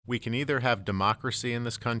We can either have democracy in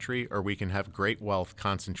this country or we can have great wealth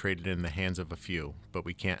concentrated in the hands of a few, but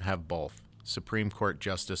we can't have both. Supreme Court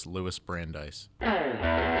Justice Louis Brandeis.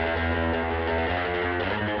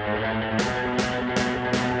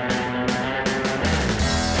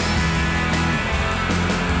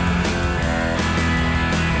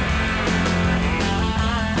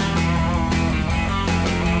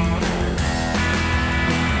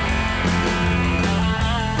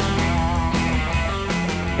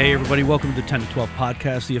 Hey, everybody. Welcome to the 10 to 12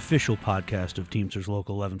 podcast, the official podcast of Teamsters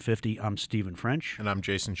Local 1150. I'm Stephen French. And I'm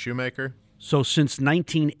Jason Shoemaker. So since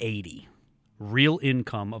 1980, real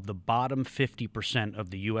income of the bottom 50% of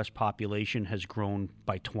the U.S. population has grown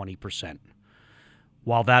by 20%,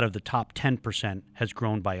 while that of the top 10% has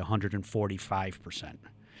grown by 145%.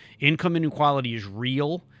 Income inequality is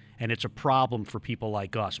real, and it's a problem for people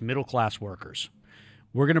like us, middle-class workers.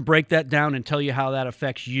 We're going to break that down and tell you how that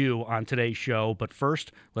affects you on today's show. But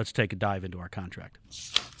first, let's take a dive into our contract.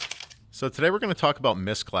 So today we're going to talk about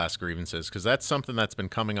misclass grievances because that's something that's been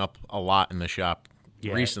coming up a lot in the shop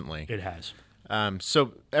recently. It has.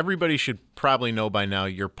 So everybody should probably know by now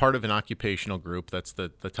you're part of an occupational group. That's the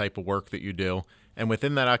type of work that you do. And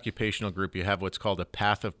within that occupational group, you have what's called a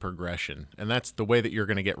path of progression. And that's the way that you're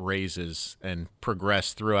going to get raises and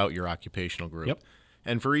progress throughout your occupational group. Yep.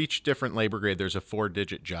 And for each different labor grade, there's a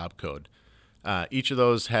 4-digit job code. Each of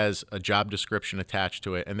those has a job description attached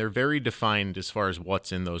to it, and they're very defined as far as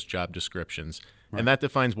what's in those job descriptions. Right. And that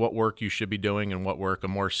defines what work you should be doing and what work a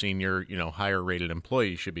more senior, higher-rated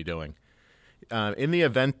employee should be doing. In the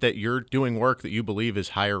event that you're doing work that you believe is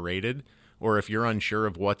higher-rated, or if you're unsure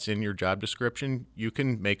of what's in your job description, you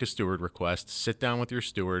can make a steward request, sit down with your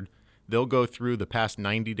steward. They'll go through the past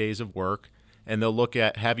 90 days of work, and they'll look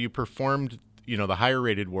at, have you performed the higher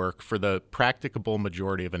rated work for the practicable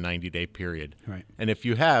majority of a 90-day period. Right. And if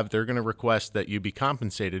you have, they're going to request that you be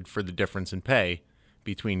compensated for the difference in pay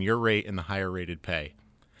between your rate and the higher rated pay.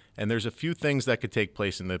 And there's a few things that could take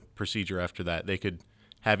place in the procedure after that. They could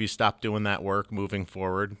have you stop doing that work moving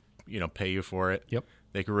forward, pay you for it. Yep.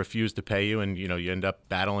 They could refuse to pay you and, you end up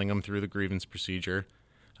battling them through the grievance procedure.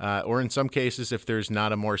 Or in some cases, if there's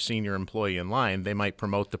not a more senior employee in line, they might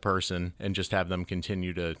promote the person and just have them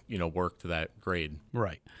continue to, work to that grade.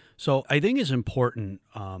 Right. So I think it's important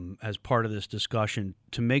as part of this discussion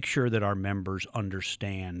to make sure that our members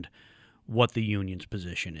understand what the union's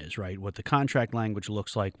position is, right? What the contract language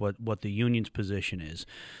looks like, what the union's position is.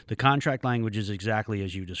 The contract language is exactly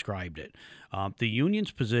as you described it. The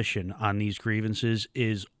union's position on these grievances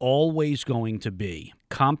is always going to be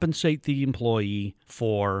compensate the employee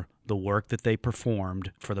for the work that they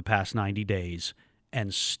performed for the past 90 days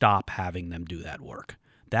and stop having them do that work.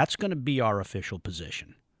 That's going to be our official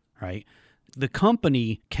position, right? The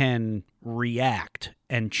company can react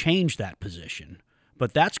and change that position,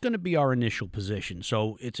 but that's going to be our initial position.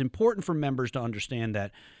 So it's important for members to understand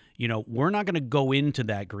that, we're not going to go into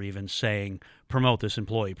that grievance saying, promote this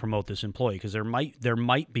employee, because there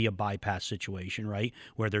might be a bypass situation, right,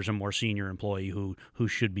 where there's a more senior employee who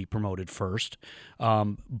should be promoted first.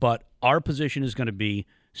 But our position is going to be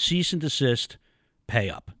cease and desist,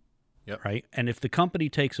 pay up. Yep. Right. And if the company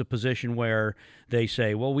takes a position where they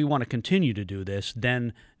say, well, we want to continue to do this,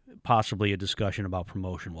 then possibly a discussion about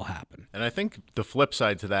promotion will happen. And I think the flip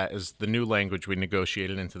side to that is the new language we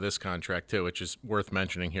negotiated into this contract too, which is worth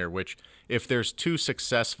mentioning here, which if there's 2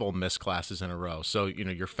 successful misclasses in a row, so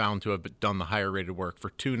you're found to have done the higher rated work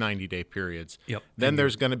for 2 90-day periods, yep. Then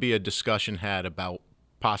there's going to be a discussion had about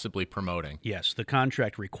possibly promoting. Yes, the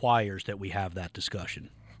contract requires that we have that discussion.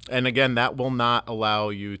 And again, that will not allow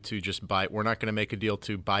you to just we're not going to make a deal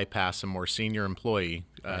to bypass a more senior employee.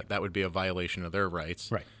 Right. That would be a violation of their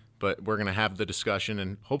rights. Right. But we're going to have the discussion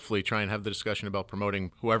and hopefully try and have the discussion about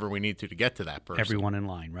promoting whoever we need to get to that person. Everyone in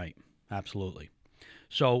line, right. Absolutely.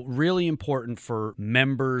 So really important for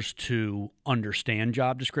members to understand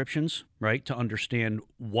job descriptions, right, to understand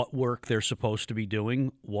what work they're supposed to be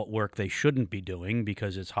doing, what work they shouldn't be doing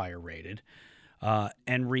because it's higher rated,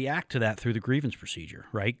 and react to that through the grievance procedure,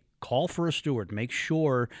 right? Call for a steward. Make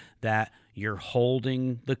sure that you're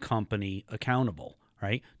holding the company accountable.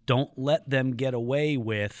 Right? Don't let them get away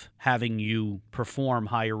with having you perform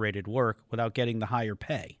higher rated work without getting the higher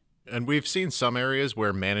pay. And we've seen some areas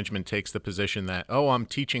where management takes the position that, I'm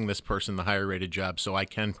teaching this person the higher rated job so I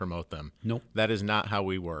can promote them. Nope. That is not how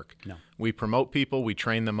we work. No. We promote people, we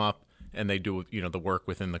train them up, and they do, the work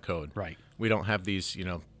within the code. Right. We don't have these,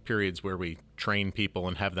 periods where we train people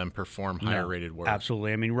and have them perform higher rated work.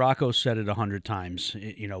 Absolutely. I mean, Rocco said it 100 times.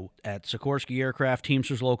 At Sikorsky Aircraft,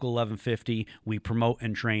 Teamsters Local 1150, we promote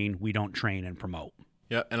and train. We don't train and promote.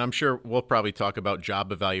 Yeah, and I'm sure we'll probably talk about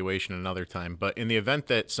job evaluation another time, but in the event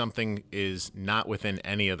that something is not within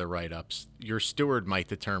any of the write-ups, your steward might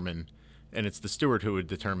determine, and it's the steward who would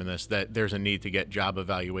determine this, that there's a need to get job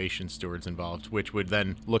evaluation stewards involved, which would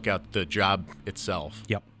then look at the job itself.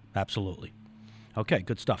 Yep, absolutely. Okay,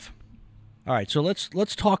 good stuff. All right, so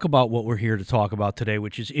let's talk about what we're here to talk about today,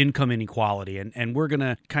 which is income inequality, and we're going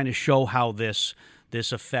to kind of show how this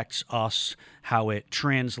affects us, how it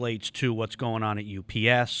translates to what's going on at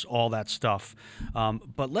UPS, all that stuff.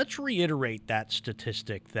 But let's reiterate that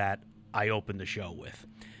statistic that I opened the show with.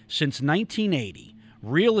 Since 1980,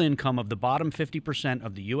 real income of the bottom 50%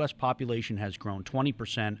 of the U.S. population has grown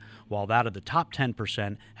 20%, while that of the top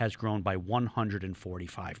 10% has grown by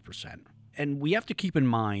 145%. And we have to keep in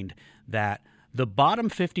mind that the bottom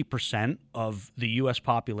 50% of the U.S.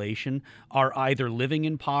 population are either living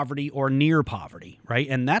in poverty or near poverty, right?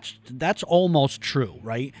 And that's almost true,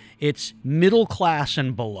 right? It's middle class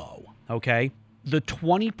and below, okay? The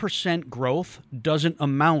 20% growth doesn't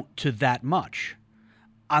amount to that much.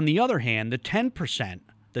 On the other hand, the 10%,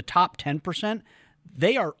 the top 10%,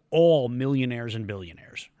 they are all millionaires and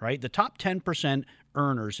billionaires, right? The top 10%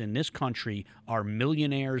 earners in this country are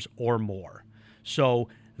millionaires or more. So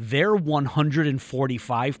their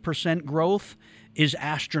 145% growth is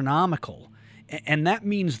astronomical. And that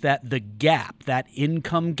means that the gap, that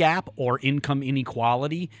income gap or income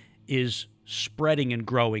inequality, is spreading and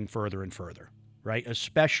growing further and further, right?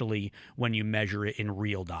 Especially when you measure it in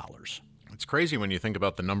real dollars. It's crazy when you think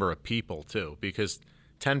about the number of people, too, because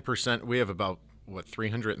 10%, we have about,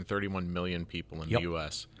 331 million people in the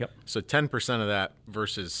U.S. Yep. So 10% of that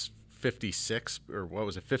versus 56, or what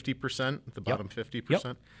was it, 50%, the bottom 50%?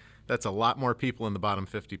 Yep. That's a lot more people in the bottom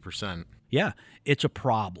 50%. Yeah, it's a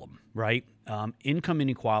problem, right? Income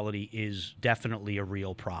inequality is definitely a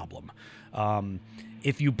real problem.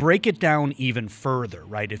 If you break it down even further,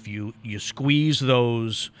 right, if you squeeze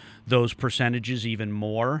those percentages even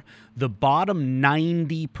more, the bottom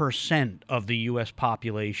 90% of the U.S.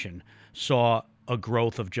 population saw a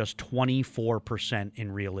growth of just 24%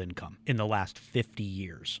 in real income in the last 50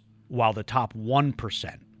 years, while the top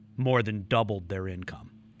 1% more than doubled their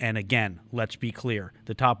income. And again, let's be clear,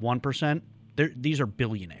 the top 1%, these are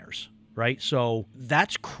billionaires, right? So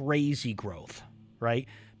that's crazy growth, right?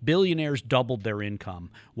 Billionaires doubled their income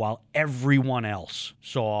while everyone else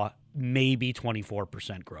saw maybe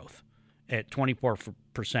 24% growth, at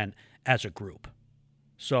 24% as a group.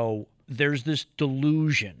 So there's this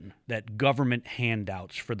delusion that government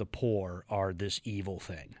handouts for the poor are this evil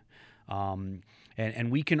thing.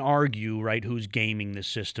 And we can argue, right, who's gaming the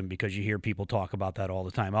system, because you hear people talk about that all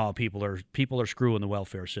the time. Oh, people are screwing the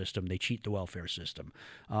welfare system. They cheat the welfare system.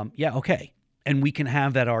 Yeah, okay. And we can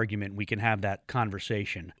have that argument. We can have that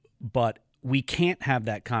conversation. But we can't have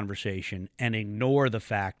that conversation and ignore the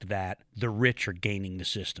fact that the rich are gaining the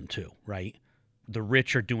system too, right? The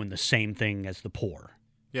rich are doing the same thing as the poor.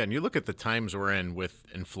 Yeah, and you look at the times we're in with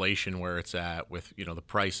inflation where it's at, with, the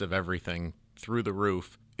price of everything through the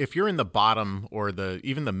roof. If you're in the bottom or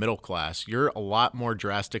even the middle class, you're a lot more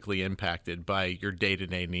drastically impacted by your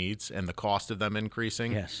day-to-day needs and the cost of them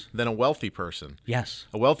increasing than a wealthy person. Yes.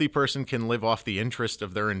 A wealthy person can live off the interest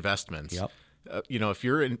of their investments. Yep. If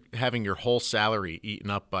you're having your whole salary eaten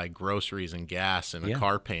up by groceries and gas and a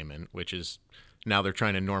car payment, which is now they're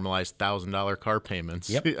trying to normalize $1,000 car payments.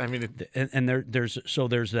 Yep. I mean, there's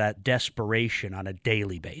that desperation on a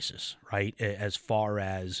daily basis, right? As far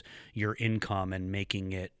as your income and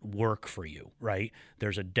making it work for you, right?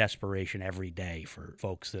 There's a desperation every day for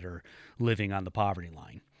folks that are living on the poverty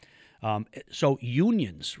line. So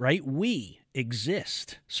unions, right? We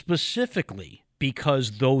exist specifically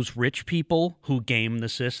because those rich people who game the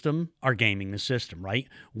system are gaming the system, right?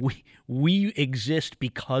 We exist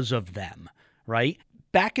because of them. Right?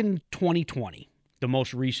 Back in 2020, the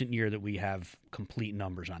most recent year that we have complete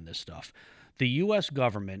numbers on this stuff, the U.S.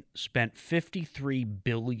 government spent $53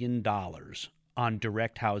 billion on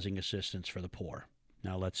direct housing assistance for the poor.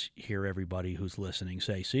 Now let's hear everybody who's listening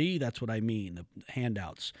say, see, that's what I mean, the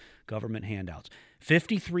handouts, government handouts.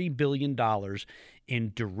 $53 billion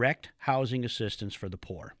in direct housing assistance for the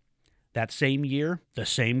poor. That same year, the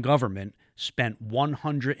same government spent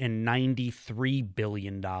 $193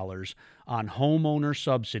 billion on homeowner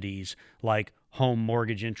subsidies like home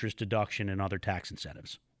mortgage interest deduction and other tax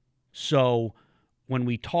incentives. So when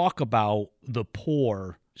we talk about the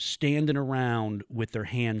poor standing around with their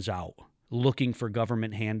hands out looking for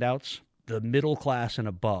government handouts, the middle class and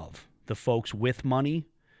above, the folks with money,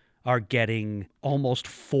 are getting almost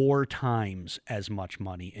 4 times as much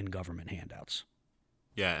money in government handouts.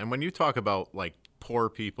 Yeah, and when you talk about like poor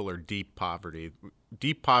people or deep poverty,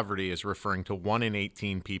 deep poverty is referring to 1 in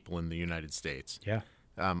 18 people in the United States. Yeah.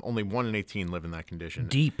 Only 1 in 18 live in that condition.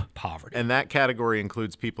 Deep poverty. And that category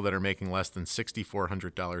includes people that are making less than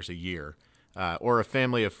 $6,400 a year, or a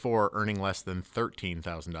family of 4 earning less than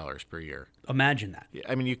 $13,000 per year. Imagine that.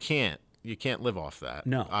 I mean, you can't live off that.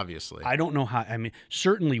 No. Obviously. I don't know how. I mean,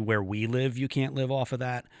 certainly where we live, you can't live off of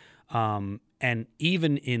that. And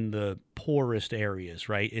even in the poorest areas,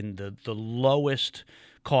 right, in the lowest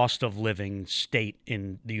cost of living state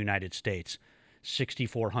in the United States,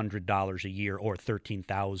 $6,400 a year or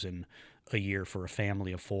 $13,000 a year for a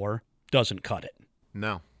family of 4 doesn't cut it.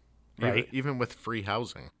 No. Right. Even with free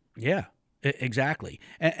housing. Yeah, exactly.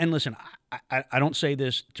 And listen, I don't say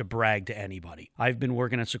this to brag to anybody. I've been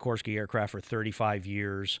working at Sikorsky Aircraft for 35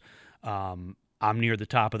 years. I'm near the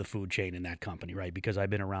top of the food chain in that company, right, because I've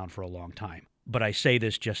been around for a long time. But I say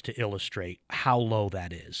this just to illustrate how low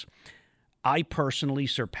that is. I personally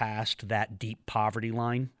surpassed that deep poverty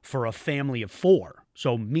line for a family of 4.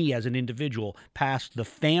 So me as an individual passed the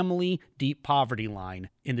family deep poverty line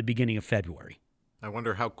in the beginning of February. I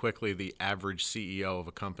wonder how quickly the average CEO of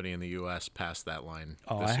a company in the U.S. passed that line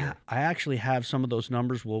this year. I actually have some of those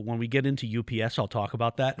numbers. Well, when we get into UPS, I'll talk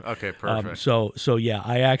about that. Okay, perfect. So yeah,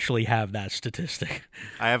 I actually have that statistic.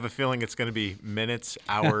 I have a feeling it's going to be minutes,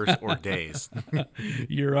 hours, or days.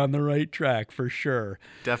 You're on the right track for sure.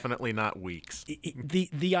 Definitely not weeks.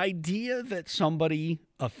 The idea that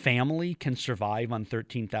a family can survive on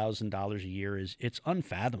 $13,000 a year it's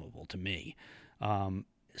unfathomable to me.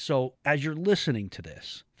 So as you're listening to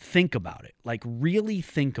this, think about it. Like, really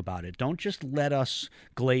think about it. Don't just let us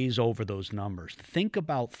glaze over those numbers. Think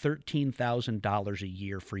about $13,000 a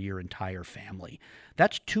year for your entire family.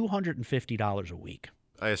 That's $250 a week.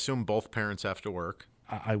 I assume both parents have to work.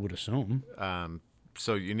 I would assume.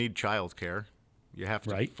 So you need childcare. You have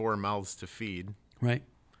to 4 mouths to feed. Right.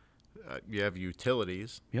 You have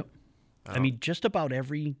utilities. Yep. I mean, just about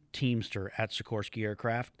every Teamster at Sikorsky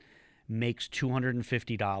Aircraft makes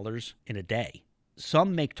 $250 in a day.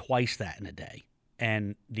 Some make twice that in a day.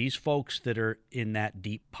 And these folks that are in that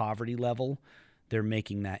deep poverty level, they're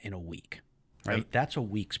making that in a week, right? That's a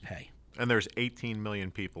week's pay. And there's 18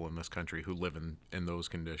 million people in this country who live in those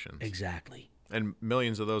conditions. Exactly. And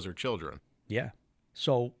millions of those are children. Yeah.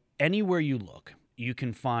 So anywhere you look, you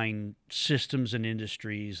can find systems and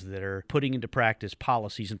industries that are putting into practice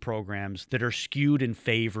policies and programs that are skewed in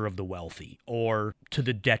favor of the wealthy or to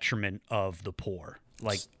the detriment of the poor.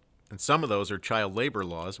 And some of those are child labor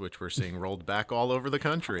laws, which we're seeing rolled back all over the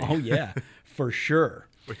country. Oh, yeah, for sure.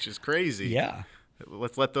 Which is crazy. Yeah.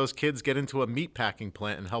 Let's let those kids get into a meat packing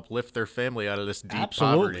plant and help lift their family out of this deep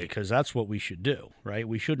Absolutely, poverty. because that's what we should do, right?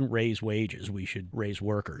 We shouldn't raise wages. We should raise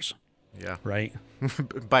workers. Yeah. Right?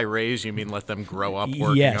 By raise, you mean let them grow up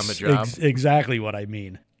working on the job? Yes, exactly what I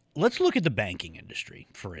mean. Let's look at the banking industry,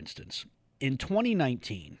 for instance. In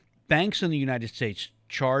 2019, banks in the United States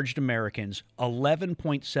charged Americans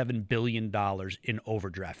 $11.7 billion in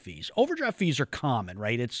overdraft fees. Overdraft fees are common,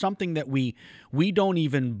 right? It's something that we don't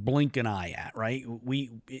even blink an eye at, right?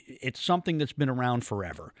 It's something that's been around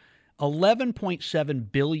forever.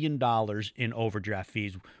 $11.7 billion in overdraft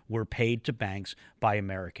fees were paid to banks by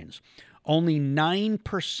Americans. Only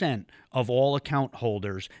 9% of all account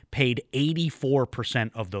holders paid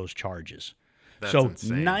 84% of those charges. That's so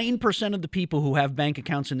insane. 9% of the people who have bank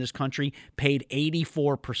accounts in this country paid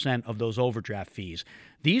 84% of those overdraft fees.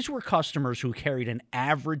 These were customers who carried an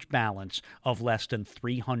average balance of less than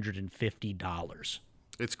 $350.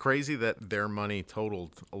 It's crazy that their money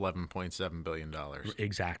totaled $11.7 billion.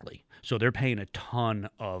 Exactly. So they're paying a ton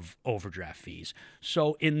of overdraft fees.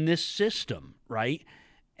 So in this system, right?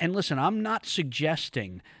 And listen, I'm not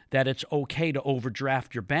suggesting that it's okay to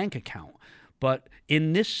overdraft your bank account, but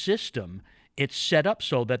in this system, it's set up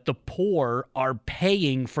so that the poor are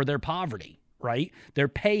paying for their poverty, right? They're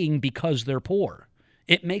paying because they're poor.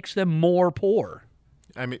 It makes them more poor.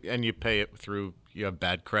 I mean, and you pay it through, you have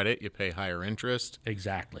bad credit, you pay higher interest.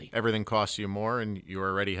 Exactly. Everything costs you more, and you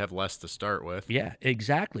already have less to start with. Yeah,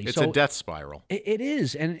 exactly. It's a death spiral. It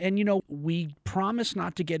is. And, you know, we promise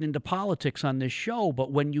not to get into politics on this show,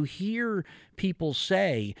 but when you hear people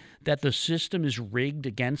say that the system is rigged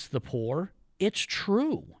against the poor, it's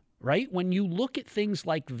true. Right? When you look at things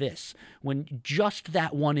like this, when just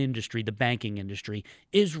that one industry, the banking industry,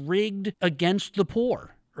 is rigged against the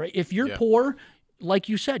poor, right? If you're poor, like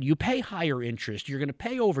you said, you pay higher interest, you're going to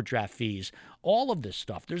pay overdraft fees, all of this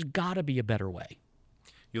stuff. There's got to be a better way.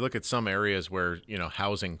 You look at some areas where, you know,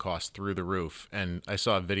 housing costs through the roof. And I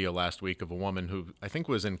saw a video last week of a woman who I think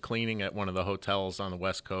was in cleaning at one of the hotels on the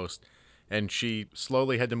West Coast, and she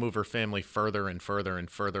slowly had to move her family further and further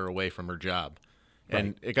and further away from her job.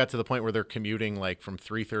 And it got to the point where they're commuting like from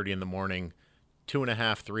 3:30 in the morning,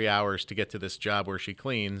 2.5, 3 hours to get to this job where she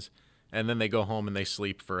cleans. And then they go home and they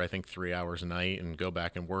sleep for, I think, 3 hours a night and go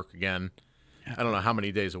back and work again. I don't know how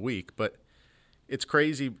many days a week, but it's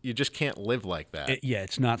crazy. You just can't live like that.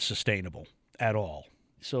 It's not sustainable at all.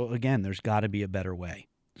 So again, there's got to be a better way.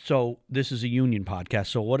 So this is a union podcast.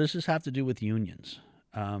 So what does this have to do with unions?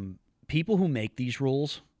 People who make these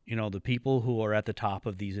rules, the people who are at the top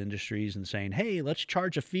of these industries and saying, hey, let's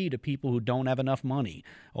charge a fee to people who don't have enough money,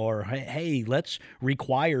 or hey, let's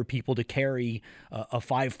require people to carry a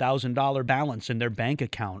 $5,000 balance in their bank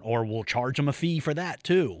account, or we'll charge them a fee for that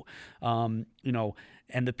too. And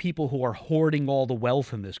the people who are hoarding all the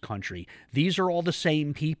wealth in this country, these are all the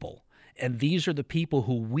same people. And these are the people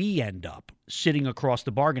who we end up sitting across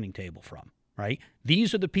the bargaining table from, right?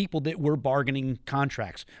 These are the people that we're bargaining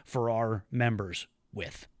contracts for our members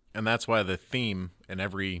with. And that's why the theme in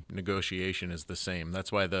every negotiation is the same.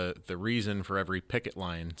 That's why the reason for every picket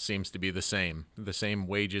line seems to be the same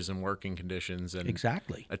wages and working conditions, and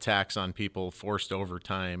exactly attacks on people, forced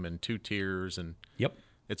overtime and 2 tiers. And yep.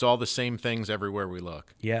 It's all the same things everywhere we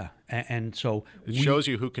look. Yeah. And so it shows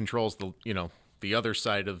you who controls the other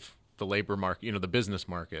side of the labor market, the business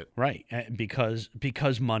market. Right, because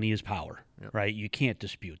money is power, Yep. right? You can't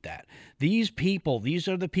dispute that. These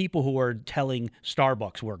are the people who are telling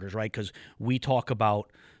Starbucks workers, right? Because we talk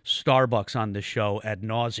about Starbucks on this show ad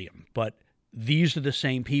nauseum, but these are the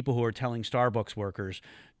same people who are telling Starbucks workers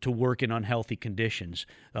to work in unhealthy conditions,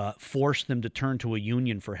 force them to turn to a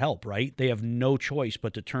union for help, right? They have no choice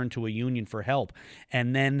but to turn to a union for help.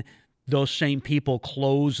 And then those same people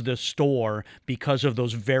close the store because of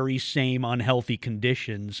those very same unhealthy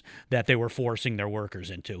conditions that they were forcing their workers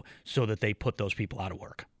into, so that they put those people out of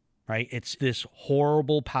work, right? It's this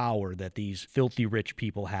horrible power that these filthy rich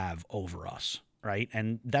people have over us, right?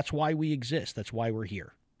 And that's why we exist. That's why we're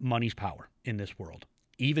here. Money's power in this world.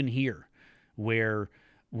 Even here, where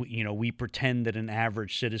we pretend that an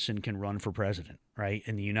average citizen can run for president, right?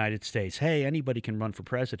 In the United States, hey, anybody can run for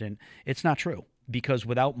president. It's not true, because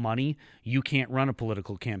without money, you can't run a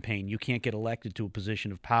political campaign. You can't get elected to a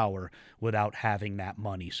position of power without having that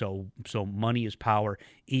money. So money is power,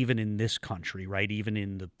 even in this country, right? Even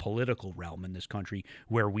in the political realm in this country,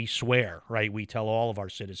 where we swear, right? We tell all of our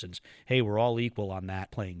citizens, hey, we're all equal on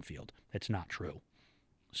that playing field. It's not true.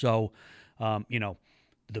 So,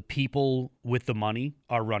 the people with the money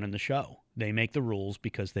are running the show. They make the rules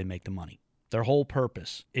because they make the money. Their whole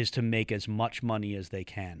purpose is to make as much money as they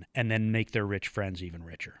can and then make their rich friends even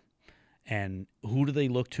richer. And who do they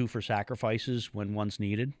look to for sacrifices when one's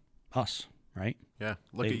needed? Us, right? Yeah.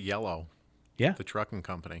 Look at Yellow. Yeah. The trucking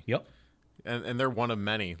company. Yep. And they're one of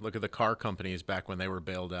many. Look at the car companies back when they were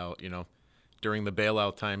bailed out. During the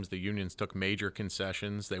bailout times, the unions took major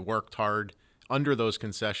concessions. They worked hard under those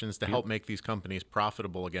concessions to help make these companies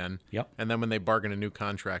profitable again. Yep. And then when they bargain a new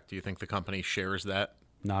contract, do you think the company shares that?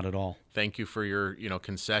 Not at all. Thank you for your,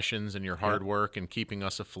 concessions and your hard work and keeping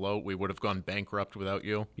us afloat. We would have gone bankrupt without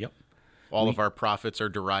you. Yep. All of our profits are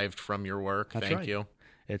derived from your work. That's Thank right. you.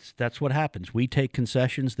 That's what happens. We take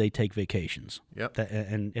concessions, they take vacations. Yep.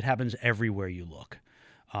 And it happens everywhere you look.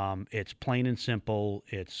 It's plain and simple.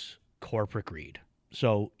 It's corporate greed.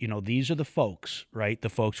 So, these are the folks, right? The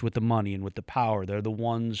folks with the money and with the power. They're the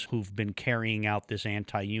ones who've been carrying out this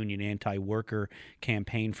anti-union, anti-worker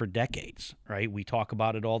campaign for decades, right? We talk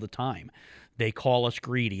about it all the time. They call us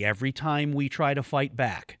greedy. Every time we try to fight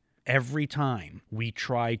back, every time we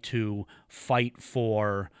try to fight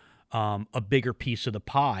for a bigger piece of the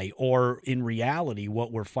pie, or in reality, what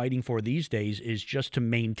we're fighting for these days is just to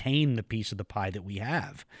maintain the piece of the pie that we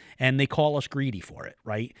have. And they call us greedy for it,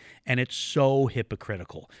 right? And it's so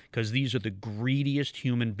hypocritical, because these are the greediest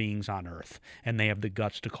human beings on earth, and they have the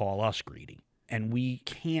guts to call us greedy. And we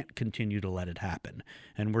can't continue to let it happen.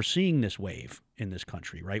 And we're seeing this wave in this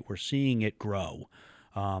country, right? We're seeing it grow,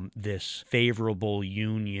 this favorable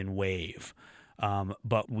union wave.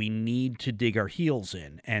 But we need to dig our heels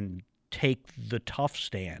in and take the tough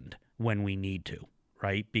stand when we need to,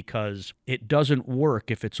 right? Because it doesn't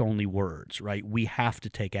work if it's only words, right? We have to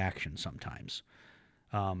take action sometimes.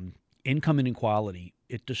 Income inequality,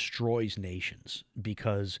 it destroys nations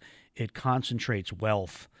because it concentrates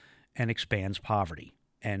wealth and expands poverty.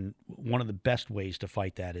 And one of the best ways to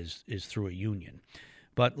fight that is through a union.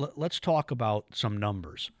 But let's talk about some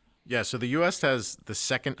numbers. Yeah, so the U.S. has the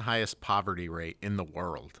second highest poverty rate in the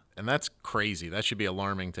world, and that's crazy. That should be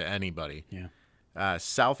alarming to anybody. Yeah.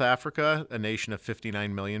 South Africa, a nation of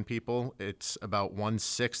 59 million people, it's about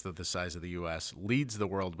 1/6 of the size of the U.S., leads the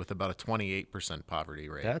world with about a 28% poverty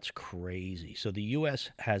rate. That's crazy. So the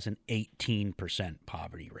U.S. has an 18%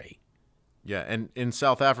 poverty rate. Yeah, and in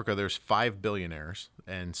South Africa, there's 5 billionaires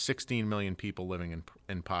and 16 million people living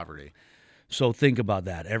in poverty. So think about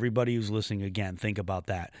that. Everybody who's listening again, think about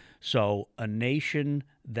that. So a nation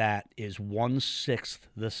that is 1/6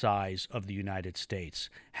 the size of the United States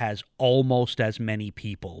has almost as many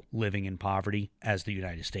people living in poverty as the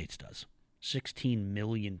United States does. 16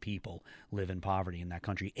 million people live in poverty in that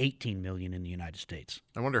country, 18 million in the United States.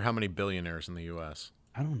 I wonder how many billionaires in the U.S.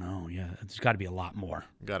 I don't know. Yeah, it's got to be a lot more.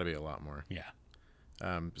 Got to be a lot more. Yeah.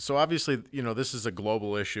 So obviously, this is a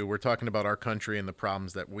global issue. We're talking about our country and the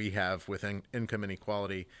problems that we have with income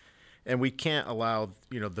inequality. And we can't allow,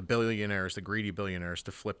 the billionaires, the greedy billionaires,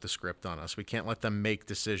 to flip the script on us. We can't let them make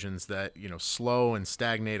decisions that, slow and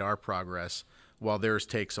stagnate our progress while theirs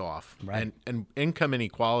takes off. Right. And income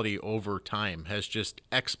inequality over time has just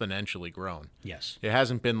exponentially grown. Yes. It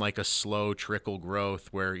hasn't been like a slow trickle growth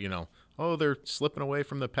where, they're slipping away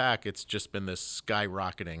from the pack. It's just been this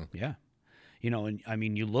skyrocketing. Yeah. And I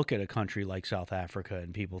mean, you look at a country like South Africa,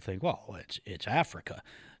 and people think, well, it's Africa.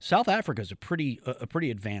 South Africa is a pretty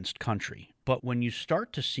advanced country, but when you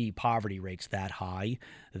start to see poverty rates that high,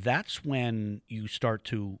 that's when you start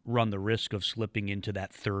to run the risk of slipping into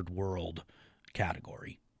that third world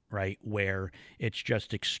category, right? Where it's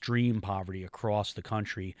just extreme poverty across the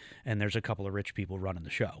country, and there's a couple of rich people running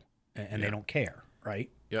the show, and they don't care,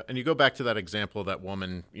 right? Yeah, and you go back to that example of that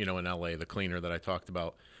woman, in LA, the cleaner that I talked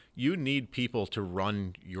about. You need people to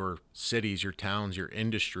run your cities, your towns, your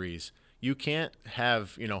industries. You can't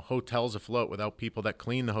have, hotels afloat without people that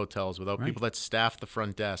clean the hotels, without people that staff the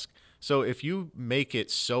front desk. So if you make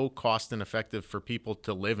it so cost ineffective for people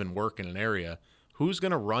to live and work in an area, who's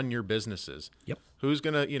going to run your businesses? Yep. Who's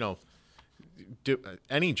going to, do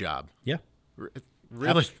any job? Yeah.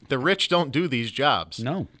 Really, the rich don't do these jobs.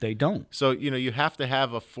 No, they don't. So, you have to have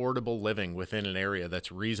affordable living within an area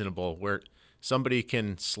that's reasonable where somebody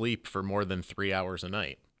can sleep for more than 3 hours a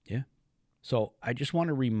night. Yeah. So I just want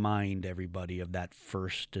to remind everybody of that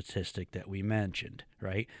first statistic that we mentioned,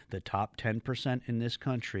 right? The top 10% in this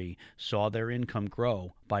country saw their income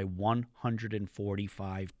grow by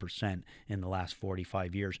 145% in the last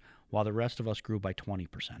 45 years, while the rest of us grew by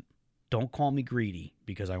 20%. Don't call me greedy,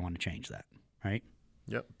 because I want to change that, right?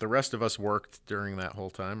 Yep. The rest of us worked during that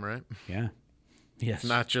whole time, right? Yeah. Yes. It's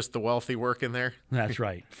not just the wealthy working there. That's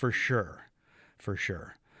right. For sure. For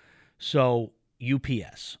sure. So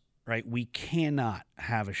UPS, right? We cannot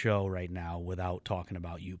have a show right now without talking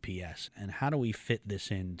about UPS. And how do we fit this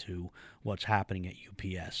into what's happening at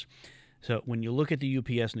UPS? So when you look at the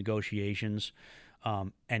UPS negotiations,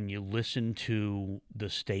 and you listen to the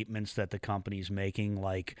statements that the company's making,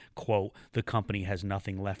 like, quote, the company has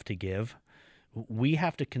nothing left to give, we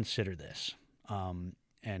have to consider this. And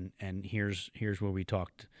here's where we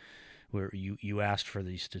talked, where you asked for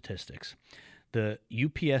these statistics. The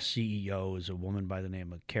UPS CEO is a woman by the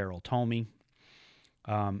name of Carol Tomey.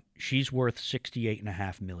 She's worth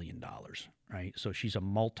 $68.5 million, right? So she's a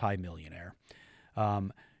multimillionaire.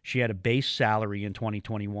 She had a base salary in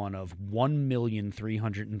 2021 of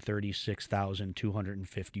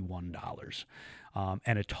 $1,336,251,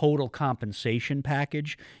 and a total compensation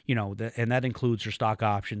package, and that includes her stock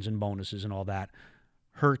options and bonuses and all that.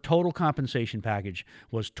 Her total compensation package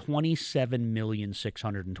was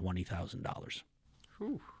 $27,620,000.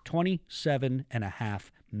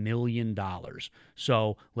 $27.5 million.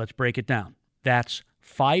 So let's break it down. That's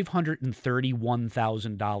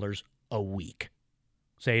 $531,000 a week.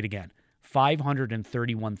 Say it again.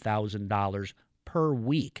 $531,000 per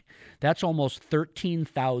week. That's almost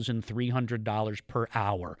 $13,300 per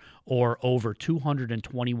hour, or over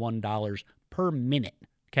 $221 per minute.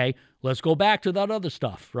 Okay, let's go back to that other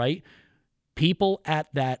stuff, right? People at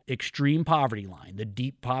that extreme poverty line, the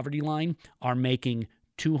deep poverty line, are making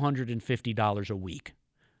 $250 a week.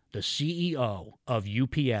 The CEO of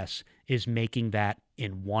UPS is making that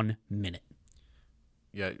in 1 minute.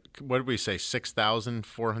 Yeah, what did we say,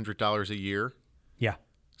 $6,400 a year? Yeah.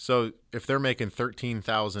 So if they're making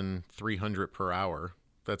 $13,300 per hour,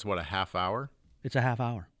 that's what, a half hour? It's a half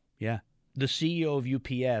hour, yeah. The CEO of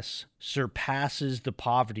UPS surpasses the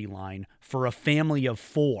poverty line for a family of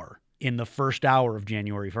 4 in the first hour of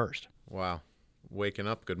January 1st. Wow. Waking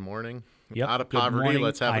up, good morning. Yep. Out of Good poverty, morning.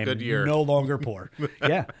 let's have a good year. No longer poor.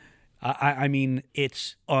 Yeah. I mean,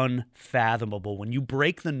 it's unfathomable. When you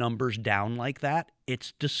break the numbers down like that,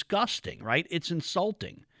 it's disgusting, right? It's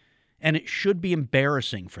insulting. And it should be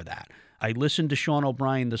embarrassing for that. I listened to Sean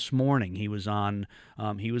O'Brien this morning. He was on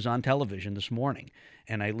television this morning,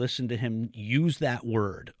 and I listened to him use that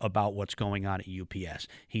word about what's going on at UPS.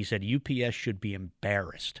 He said UPS should be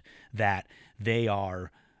embarrassed that they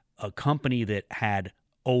are a company that had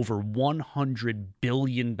over $100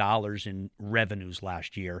 billion in revenues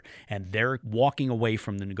last year, and they're walking away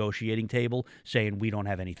from the negotiating table saying we don't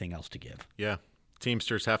have anything else to give. Yeah.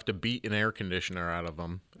 Teamsters have to beat an air conditioner out of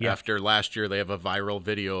them. Yeah. After last year, they have a viral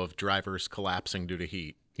video of drivers collapsing due to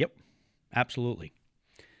heat. Yep, absolutely.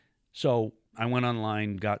 So I went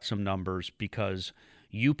online, got some numbers, because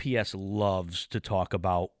UPS loves to talk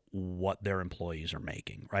about what their employees are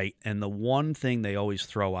making, right? And the one thing they always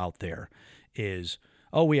throw out there is,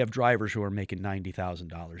 oh, we have drivers who are making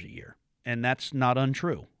 $90,000 a year. And that's not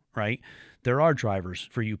untrue, right? There are drivers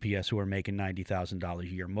for UPS who are making $90,000 a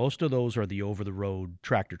year. Most of those are the over-the-road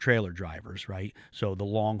tractor-trailer drivers, right? So the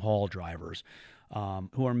long-haul drivers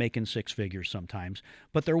who are making six figures sometimes.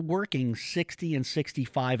 But they're working 60 and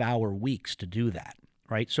 65-hour weeks to do that,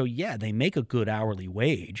 right? So, yeah, they make a good hourly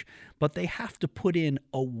wage, but they have to put in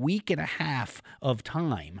a week and a half of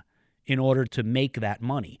time in order to make that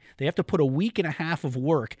money. They have to put a week and a half of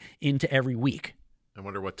work into every week. I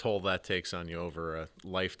wonder what toll that takes on you over a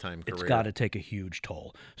lifetime career. It's got to take a huge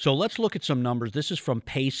toll. So let's look at some numbers. This is from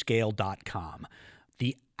payscale.com.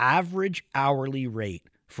 The average hourly rate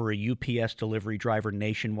for a UPS delivery driver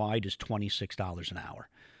nationwide is $26 an hour.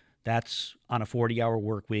 That's on a 40-hour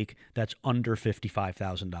work week. That's under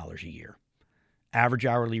 $55,000 a year. Average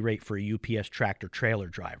hourly rate for a UPS tractor trailer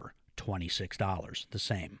driver, $26, the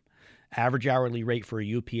same. Average hourly rate for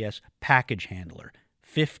a UPS package handler,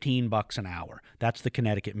 $15 an hour. That's the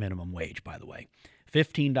Connecticut minimum wage, by the way.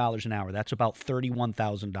 $15 an hour. That's about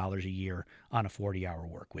 $31,000 a year on a 40-hour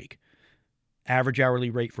work week. Average hourly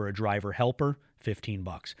rate for a driver helper,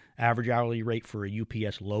 $15. Average hourly rate for a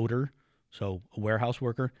UPS loader, so a warehouse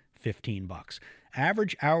worker, $15.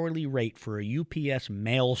 Average hourly rate for a UPS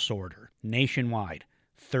mail sorter nationwide,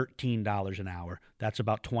 $13 an hour. That's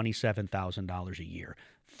about $27,000 a year.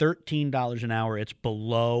 $13 an hour, it's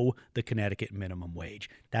below the Connecticut minimum wage.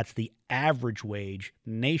 That's the average wage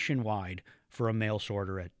nationwide for a mail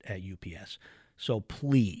sorter at UPS. So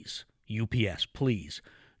please, UPS, please,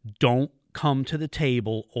 don't come to the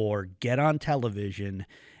table or get on television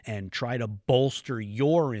and try to bolster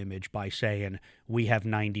your image by saying we have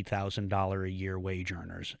 $90,000 a year wage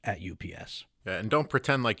earners at UPS. Yeah, and don't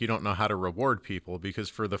pretend like you don't know how to reward people, because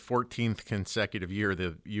for the 14th consecutive year,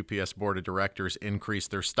 the UPS board of directors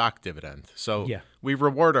increased their stock dividend. So we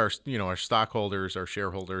reward our stockholders, our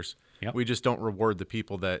shareholders. Yep. We just don't reward the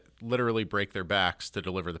people that literally break their backs to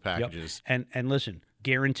deliver the packages. Yep. And listen,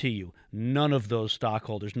 guarantee you, none of those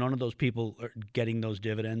stockholders, none of those people getting those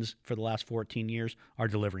dividends for the last 14 years are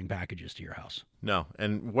delivering packages to your house. No.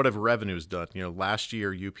 And what have revenues done? Last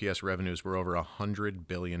year, UPS revenues were over $100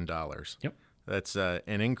 billion. Yep. That's an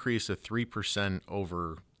increase of 3%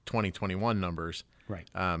 over 2021 numbers. Right.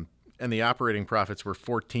 And the operating profits were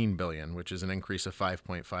 $14 billion, which is an increase of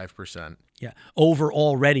 5.5%. Yeah, over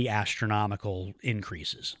already astronomical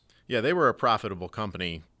increases. Yeah, they were a profitable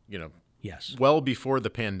company, Yes. well before the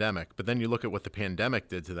pandemic. But then you look at what the pandemic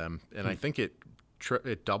did to them, and I think it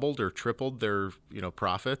doubled or tripled their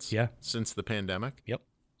profits since the pandemic. Yep.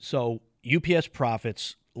 So UPS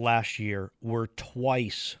profits last year were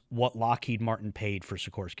twice what Lockheed Martin paid for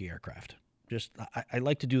Sikorsky aircraft. I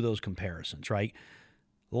like to do those comparisons, right?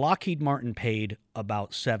 Lockheed Martin paid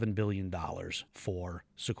about $7 billion for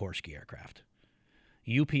Sikorsky aircraft.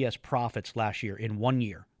 UPS profits last year in 1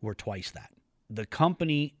 year were twice that. The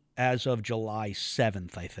company, as of July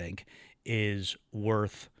 7th, I think, is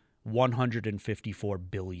worth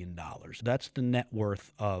 $154 billion. That's the net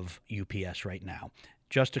worth of UPS right now.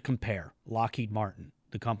 Just to compare, Lockheed Martin,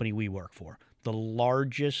 the company we work for, the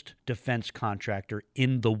largest defense contractor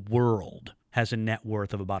in the world, has a net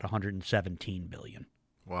worth of about $117 billion.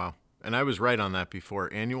 Wow. And I was right on that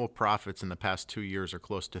before. Annual profits in the past 2 years are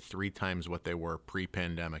close to 3 times what they were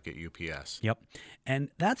pre-pandemic at UPS. Yep. And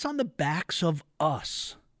that's on the backs of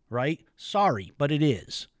us, right? Sorry, but it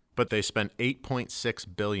is. But they spent $8.6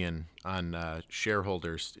 billion on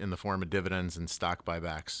shareholders in the form of dividends and stock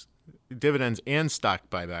buybacks. Dividends and stock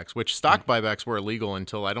buybacks, which stock buybacks were illegal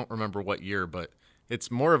until I don't remember what year, but it's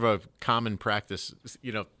more of a common practice,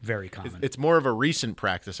 Very common. It's more of a recent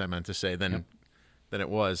practice, I meant to say, than it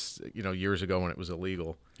was, years ago when it was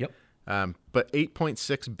illegal. Yep. But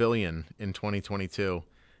 $8.6 billion in 2022.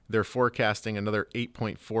 They're forecasting another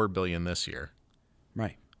 $8.4 billion this year.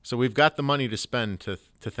 Right. So we've got the money to spend to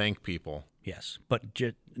thank people. Yes, but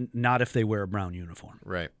not if they wear a brown uniform.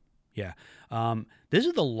 Right. Yeah. This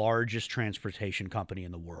is the largest transportation company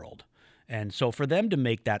in the world. And so for them to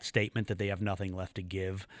make that statement that they have nothing left to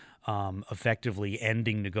give, effectively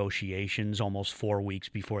ending negotiations almost 4 weeks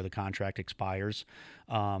before the contract expires,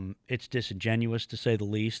 it's disingenuous to say the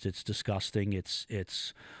least. It's disgusting.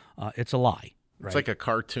 It's a lie. It's like a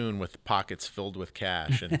cartoon with pockets filled with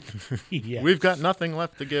cash, and Yes. we've got nothing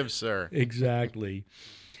left to give, sir. Exactly.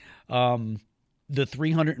 The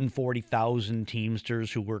 340,000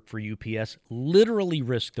 Teamsters who work for UPS literally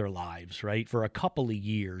risked their lives, right, for a couple of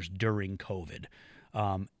years during COVID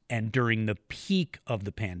and during the peak of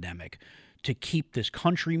the pandemic to keep this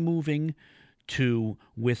country moving, to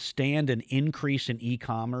withstand an increase in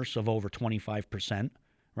e-commerce of over 25%,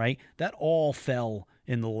 right? That all fell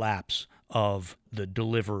in the laps of the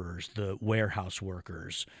deliverers, the warehouse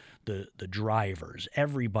workers, the drivers,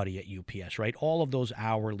 everybody at UPS, right? All of those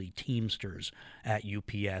hourly Teamsters at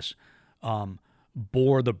UPS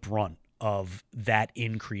bore the brunt of that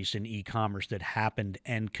increase in e-commerce that happened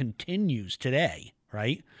and continues today,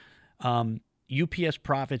 right? UPS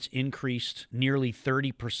profits increased nearly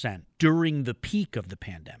 30% during the peak of the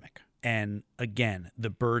pandemic. And again, the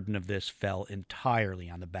burden of this fell entirely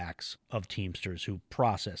on the backs of Teamsters who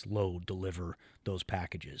process, load, deliver those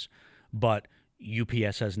packages. But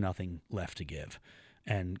UPS has nothing left to give.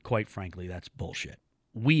 And quite frankly, that's bullshit.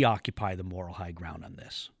 We occupy the moral high ground on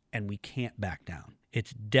this, and we can't back down.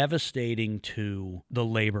 It's devastating to the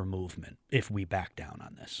labor movement if we back down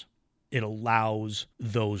on this. It allows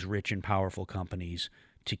those rich and powerful companies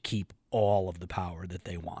to keep all of the power that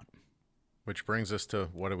they want. Which brings us to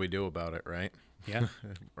what do we do about it, right? Yeah.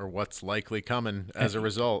 Or what's likely coming as a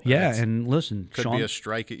result. Yeah, and listen, could be a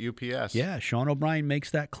strike at UPS. Yeah, Sean O'Brien makes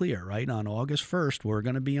that clear, right? On August 1st, we're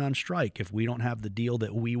going to be on strike if we don't have the deal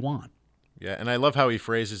that we want. Yeah, and I love how he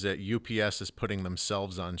phrases it. UPS is putting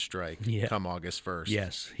themselves on strike come August 1st.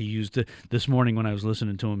 Yes, he used it this morning when I was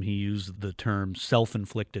listening to him. He used the term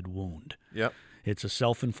self-inflicted wound. Yep. It's a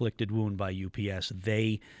self-inflicted wound by UPS.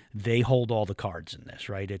 They hold all the cards in this,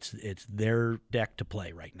 right? It's their deck to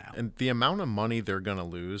play right now. And the amount of money they're going to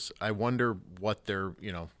lose, I wonder what they're,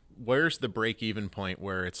 where's the break-even point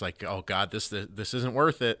where it's like, oh, God, this isn't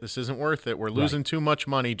worth it. This isn't worth it. We're losing too much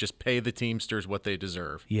money. Just pay the Teamsters what they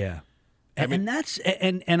deserve. Yeah. And that's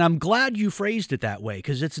and I'm glad you phrased it that way,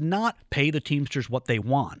 because it's not pay the Teamsters what they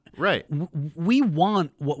want. Right. We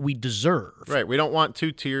want what we deserve. Right. We don't want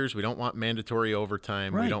two tiers. We don't want mandatory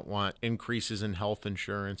overtime. Right. We don't want increases in health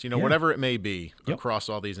insurance. Whatever it may be across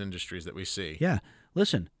all these industries that we see. Yeah.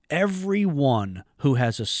 Listen, everyone who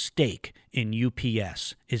has a stake in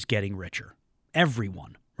UPS is getting richer.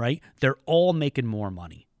 Everyone, right? They're all making more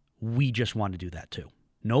money. We just want to do that too.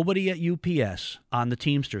 Nobody at UPS on the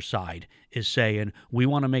Teamster side is saying, we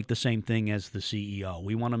want to make the same thing as the CEO.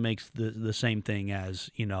 We want to make the same thing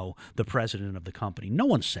as, the president of the company. No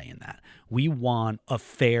one's saying that. We want a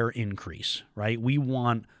fair increase, right? We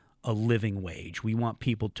want a living wage. We want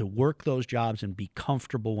people to work those jobs and be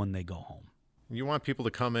comfortable when they go home. You want people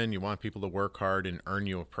to come in, you want people to work hard and earn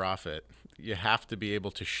you a profit. You have to be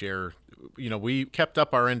able to share. We kept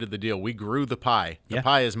up our end of the deal. We grew the pie. The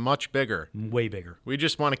pie is much bigger. Way bigger. We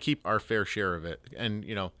just want to keep our fair share of it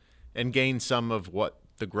and gain some of what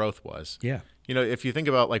the growth was. Yeah. If you think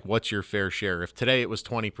about what's your fair share, if today it was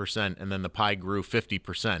 20% and then the pie grew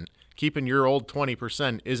 50%, keeping your old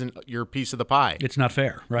 20% isn't your piece of the pie. It's not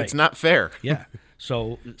fair, right? It's not fair. Yeah.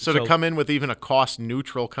 So to come in with even a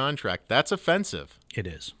cost-neutral contract, that's offensive. It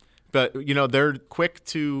is. But, they're quick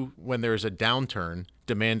to, when there's a downturn,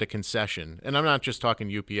 demand a concession. And I'm not just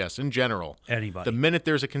talking UPS. In general. Anybody. The minute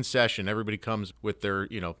there's a concession, everybody comes with their,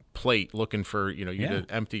 plate looking for, you to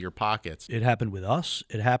empty your pockets. It happened with us.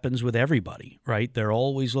 It happens with everybody, right? They're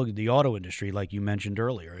always looking. The auto industry, like you mentioned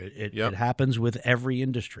earlier, it happens with every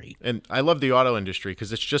industry. And I love the auto industry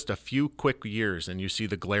because it's just a few quick years and you see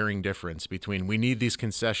the glaring difference between we need these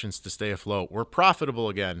concessions to stay afloat. We're profitable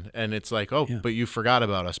again. And it's like, but you forgot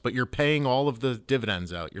about us. But you're paying all of the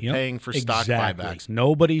dividends out. You're paying for stock buybacks.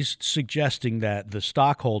 Nobody's suggesting that the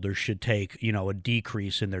stockholders should take, a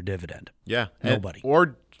decrease in their dividend. Yeah. Nobody.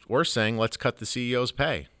 Or saying, let's cut the CEO's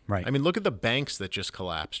pay. Right. I mean, look at the banks that just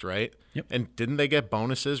collapsed, right? Yep. And didn't they get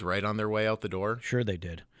bonuses right on their way out the door? Sure they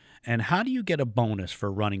did. And how do you get a bonus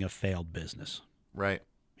for running a failed business? Right.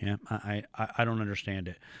 Yeah, I don't understand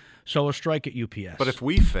it. So a strike at UPS. But if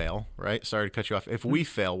we fail, right? Sorry to cut you off. If we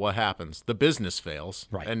fail, what happens? The business fails,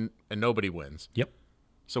 right? And nobody wins. Yep.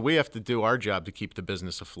 So we have to do our job to keep the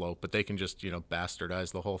business afloat, but they can just,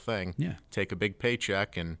 bastardize the whole thing. Yeah. Take a big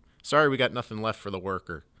paycheck and, sorry, we got nothing left for the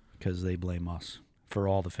worker. Because they blame us for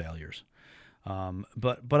all the failures.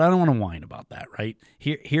 But I don't want to whine about that, right?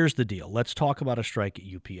 Here's the deal. Let's talk about a strike at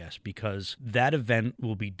UPS because that event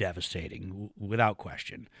will be devastating, without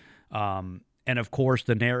question. And, of course,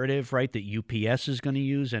 the narrative, right, that UPS is going to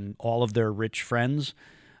use and all of their rich friends,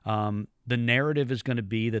 the narrative is going to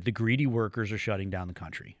be that the greedy workers are shutting down the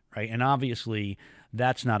country, right? And obviously,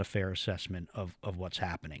 that's not a fair assessment of what's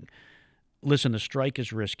happening. listen, the strike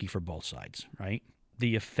is risky for both sides, right?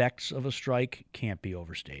 The effects of a strike can't be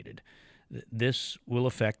overstated. This will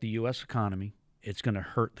affect the U.S. economy. It's going to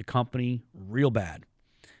hurt the company real bad.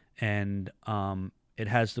 And it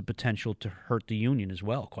has the potential to hurt the union as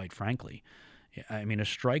well, quite frankly. I mean, a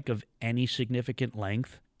strike of any significant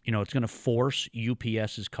length, it's going to force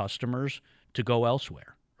UPS's customers to go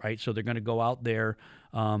elsewhere, right? So they're going to go out there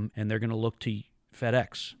and they're going to look to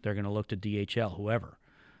FedEx. They're going to look to DHL, whoever.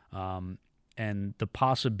 And the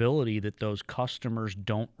possibility that those customers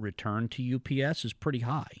don't return to UPS is pretty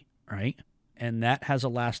high, right? And that has a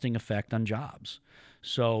lasting effect on jobs.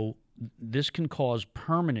 So this can cause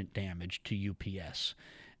permanent damage to UPS.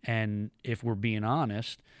 And if we're being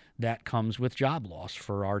honest, that comes with job loss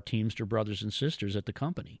for our Teamster brothers and sisters at the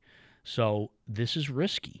company. So this is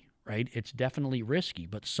risky, right? It's definitely risky,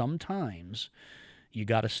 but sometimes you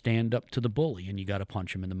got to stand up to the bully and you got to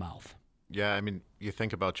punch him in the mouth. Yeah, I mean, you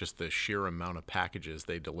think about just the sheer amount of packages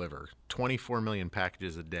they deliver. 24 million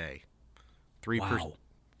packages a day. Wow.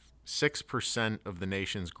 6% of the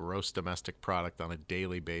nation's gross domestic product on a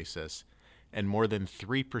daily basis, and more than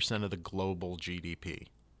 3% of the global GDP.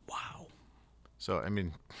 Wow. So, I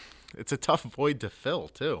mean, it's a tough void to fill,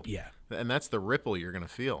 too. Yeah. And that's the ripple you're going to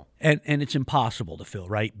feel. And it's impossible to fill,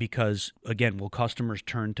 right? Because, again, will customers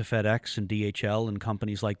turn to FedEx and DHL and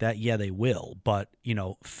companies like that? Yeah, they will. But,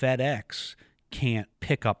 FedEx can't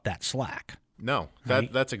pick up that slack. No,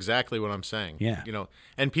 right? That's exactly what I'm saying. Yeah.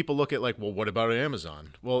 And people look at well, what about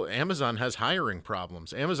Amazon? Well, Amazon has hiring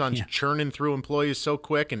problems. Amazon's churning through employees so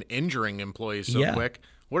quick and injuring employees so quick.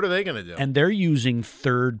 What are they going to do? And they're using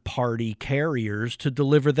third-party carriers to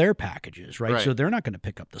deliver their packages, right? So they're not going to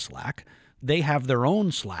pick up the slack. They have their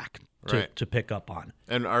own slack to pick up on.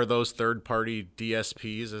 And are those third-party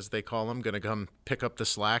DSPs, as they call them, going to come pick up the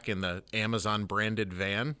slack in the Amazon-branded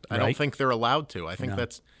van? I don't think they're allowed to. I think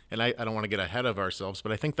that's – and I don't want to get ahead of ourselves,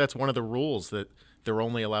 but I think that's one of the rules, that they're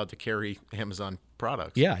only allowed to carry Amazon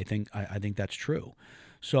products. Yeah, I think that's true.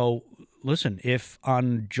 So, listen, if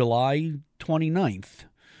on July 29th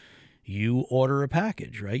 – you order a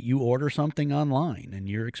package, right? You order something online and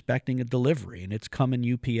you're expecting a delivery and it's coming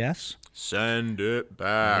UPS. Send it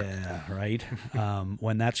back. Yeah, right.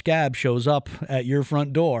 When that scab shows up at your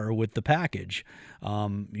front door with the package,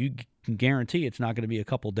 you can guarantee it's not going to be a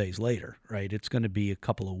couple days later, right? It's going to be a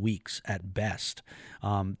couple of weeks at best.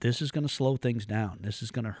 This is going to slow things down. This is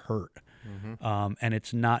going to hurt. Mm-hmm. And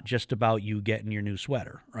it's not just about you getting your new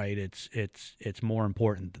sweater, right? It's more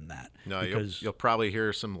important than that. No, you'll probably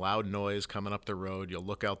hear some loud noise coming up the road. You'll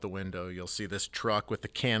look out the window. You'll see this truck with the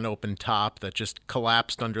can open top that just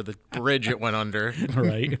collapsed under the bridge it went under,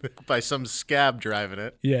 right? By some scab driving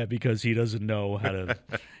it. Yeah, because he doesn't know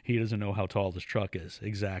how tall this truck is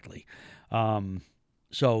exactly.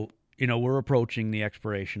 So. We're approaching the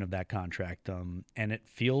expiration of that contract, and it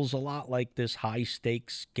feels a lot like this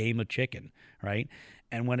high-stakes game of chicken, right?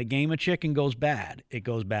 And when a game of chicken goes bad, it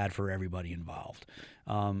goes bad for everybody involved.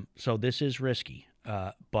 So this is risky,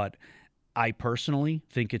 but I personally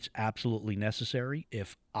think it's absolutely necessary.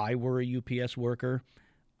 If I were a UPS worker,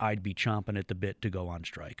 I'd be chomping at the bit to go on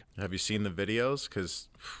strike. Have you seen the videos? Because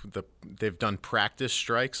they've done practice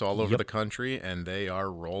strikes all over the country, and they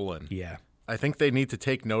are rolling. Yeah. I think they need to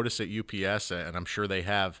take notice at UPS, and I'm sure they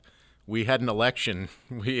have. We had an election.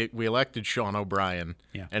 We elected Sean O'Brien,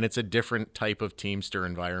 and it's a different type of Teamster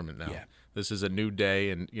environment now. Yeah. This is a new day,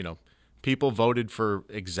 and, people voted for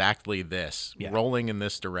exactly this, rolling in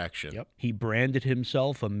this direction. Yep. He branded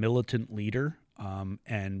himself a militant leader,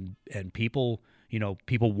 and people,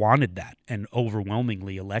 people wanted that and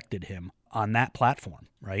overwhelmingly elected him on that platform,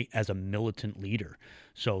 right, as a militant leader.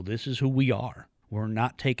 So this is who we are. We're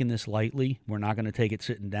not taking this lightly. We're not going to take it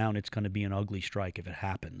sitting down. It's going to be an ugly strike if it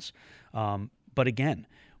happens. But again,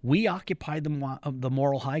 we occupy the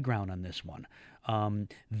moral high ground on this one.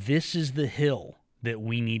 This is the hill that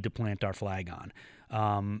we need to plant our flag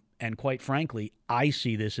on. And quite frankly, I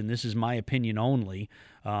see this, and this is my opinion only.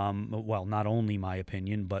 Well, not only my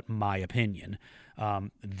opinion, but my opinion.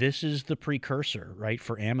 This is the precursor, right,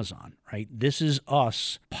 for Amazon, right? This is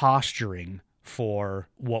us posturing for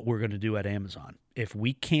what we're going to do at Amazon. If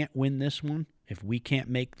we can't win this one, if we can't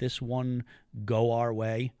make this one go our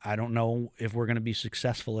way, I don't know if we're going to be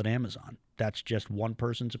successful at Amazon. That's just one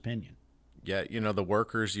person's opinion. Yeah, the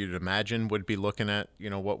workers you'd imagine would be looking at,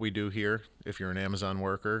 what we do here if you're an Amazon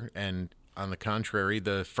worker. And on the contrary,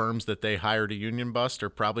 the firms that they hire to union bust are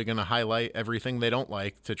probably going to highlight everything they don't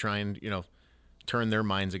like to try and, turn their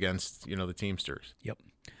minds against, the Teamsters. Yep.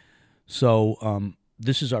 So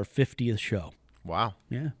this is our 50th show. Wow.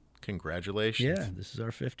 Yeah. Congratulations. Yeah, this is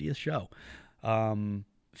our 50th show.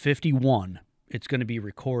 51 it's going to be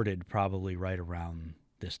recorded probably right around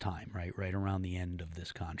this time, right around the end of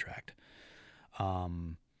this contract.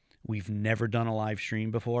 We've never done a live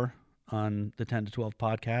stream before on the 10 to 12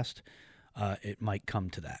 podcast. It might come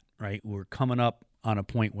to that, right? We're coming up on a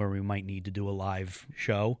point where we might need to do a live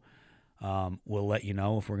show. We'll let you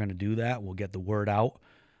know if we're going to do that. We'll get the word out.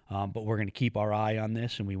 But we're going to keep our eye on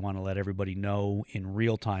this, and we want to let everybody know in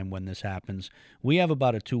real time when this happens. We have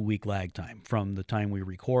about a 2-week lag time from the time we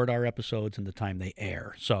record our episodes and the time they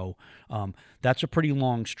air. So that's a pretty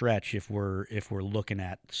long stretch if we're looking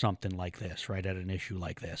at something like this, right, at an issue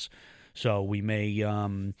like this. So we may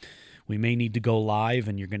need to go live,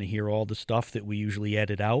 and you're going to hear all the stuff that we usually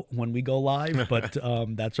edit out when we go live, but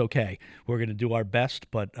that's okay. We're going to do our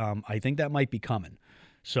best, but I think that might be coming.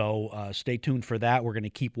 So stay tuned for that. We're going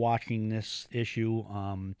to keep watching this issue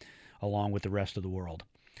along with the rest of the world.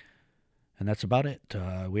 And that's about it.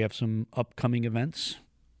 We have some upcoming events.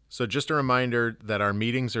 So just a reminder that our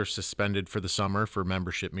meetings are suspended for the summer for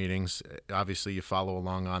membership meetings. Obviously, you follow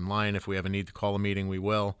along online. If we have a need to call a meeting, we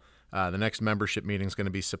will. The next membership meeting is going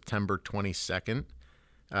to be September 22nd.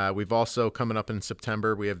 We've also, coming up in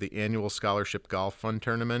September, we have the annual Scholarship Golf Fund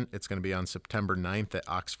Tournament. It's going to be on September 9th at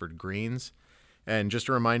Oxford Greens. And just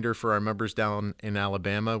a reminder for our members down in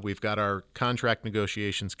Alabama, we've got our contract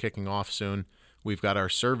negotiations kicking off soon. We've got our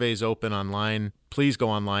surveys open online. Please go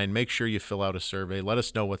online. Make sure you fill out a survey. Let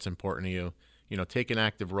us know what's important to you. Take an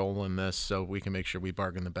active role in this so we can make sure we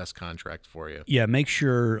bargain the best contract for you. Yeah, make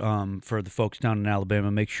sure for the folks down in Alabama,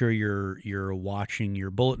 make sure you're watching your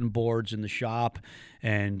bulletin boards in the shop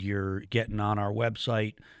and you're getting on our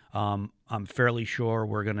website. I'm fairly sure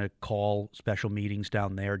we're going to call special meetings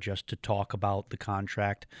down there just to talk about the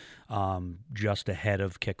contract just ahead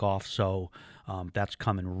of kickoff. So that's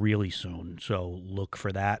coming really soon. So look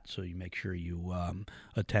for that. So you make sure you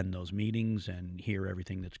attend those meetings and hear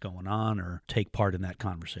everything that's going on or take part in that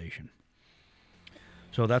conversation.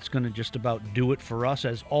 So that's going to just about do it for us.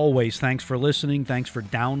 As always, thanks for listening. Thanks for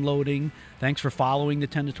downloading. Thanks for following the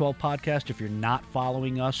 10 to 12 podcast. If you're not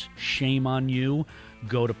following us, shame on you.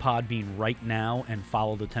 Go to Podbean right now and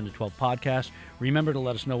follow the 10 to 12 podcast. Remember to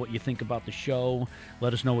let us know what you think about the show.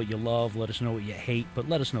 Let us know what you love. Let us know what you hate, but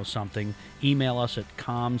let us know something. Email us at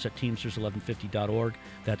comms@teamsters1150.org.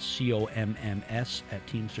 That's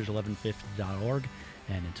COMMS@teamsters1150.org.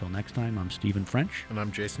 And until next time, I'm Stephen French. And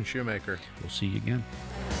I'm Jason Shoemaker. We'll see you again.